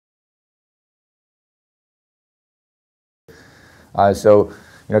So,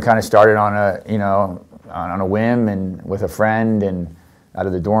 you know, kind of started on a, you know, on a whim and with a friend and out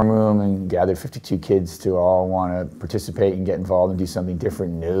of the dorm room, and gathered 52 kids to all want to participate and get involved and do something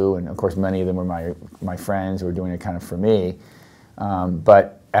different and new. And of course, many of them were my friends who were doing it kind of for me.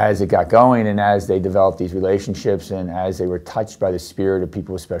 But as it got going and as they developed these relationships and as they were touched by the spirit of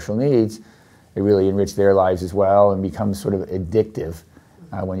people with special needs, it really enriched their lives as well and becomes sort of addictive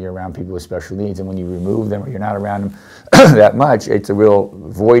when you're around people with special needs. And when you remove them or you're not around them that much, it's a real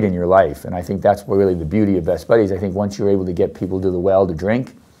void in your life. And I think that's really the beauty of Best Buddies. I think once you're able to get people to the well to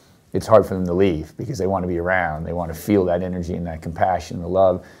drink, it's hard for them to leave because they want to be around. They want to feel that energy and that compassion and the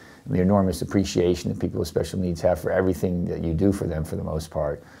love and the enormous appreciation that people with special needs have for everything that you do for them for the most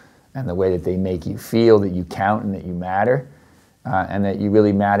part. And the way that they make you feel that you count and that you matter, and that you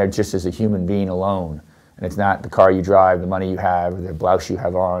really matter just as a human being alone. And it's not the car you drive, the money you have, or the blouse you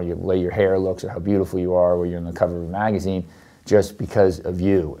have on, or the way your hair looks, or how beautiful you are, or you're on the cover of a magazine, just because of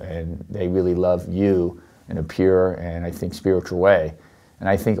you. And they really love you in a pure and, I think, spiritual way. And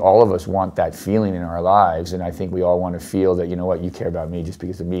I think all of us want that feeling in our lives, and I think we all want to feel that, you know what, you care about me just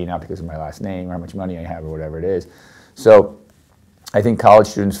because of me, not because of my last name, or how much money I have, or whatever it is. So I think college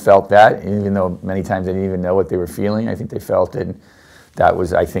students felt that, even though many times they didn't even know what they were feeling. I think they felt it. That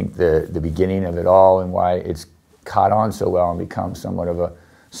was, I think, the beginning of it all and why it's caught on so well and become somewhat of a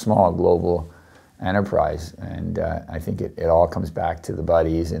small global enterprise. And I think it all comes back to the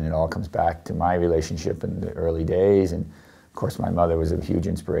buddies, and it all comes back to my relationship in the early days. And of course, my mother was a huge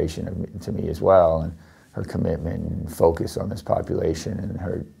inspiration to me as well, and her commitment and focus on this population and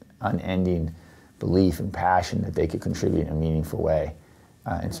her unending belief and passion that they could contribute in a meaningful way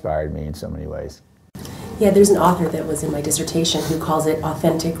inspired me in so many ways. Yeah, there's an author that was in my dissertation who calls it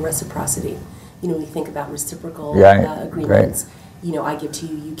authentic reciprocity. You know, we think about reciprocal agreements. Great. You know, I give to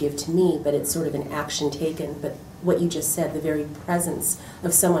you, you give to me, but it's sort of an action taken. But what you just said, the very presence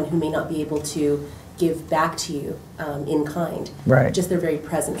of someone who may not be able to give back to you in kind, right. Just their very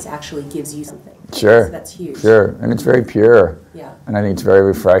presence actually gives you something. Sure. So that's huge. Sure, and it's very pure. Yeah. And I think it's very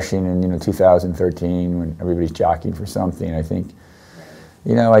refreshing in, you know, 2013 when everybody's jockeying for something. I think,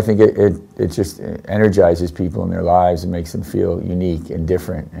 you know, I think it just energizes people in their lives and makes them feel unique and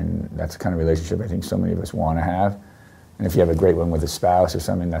different, and that's the kind of relationship I think so many of us want to have. And if you have a great one with a spouse or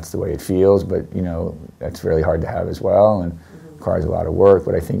something, that's the way it feels, but, you know, that's really hard to have as well, and requires a lot of work.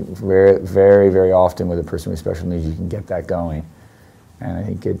 But I think very, very, very often with a person with special needs, you can get that going. And I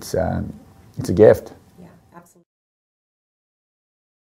think it's a gift.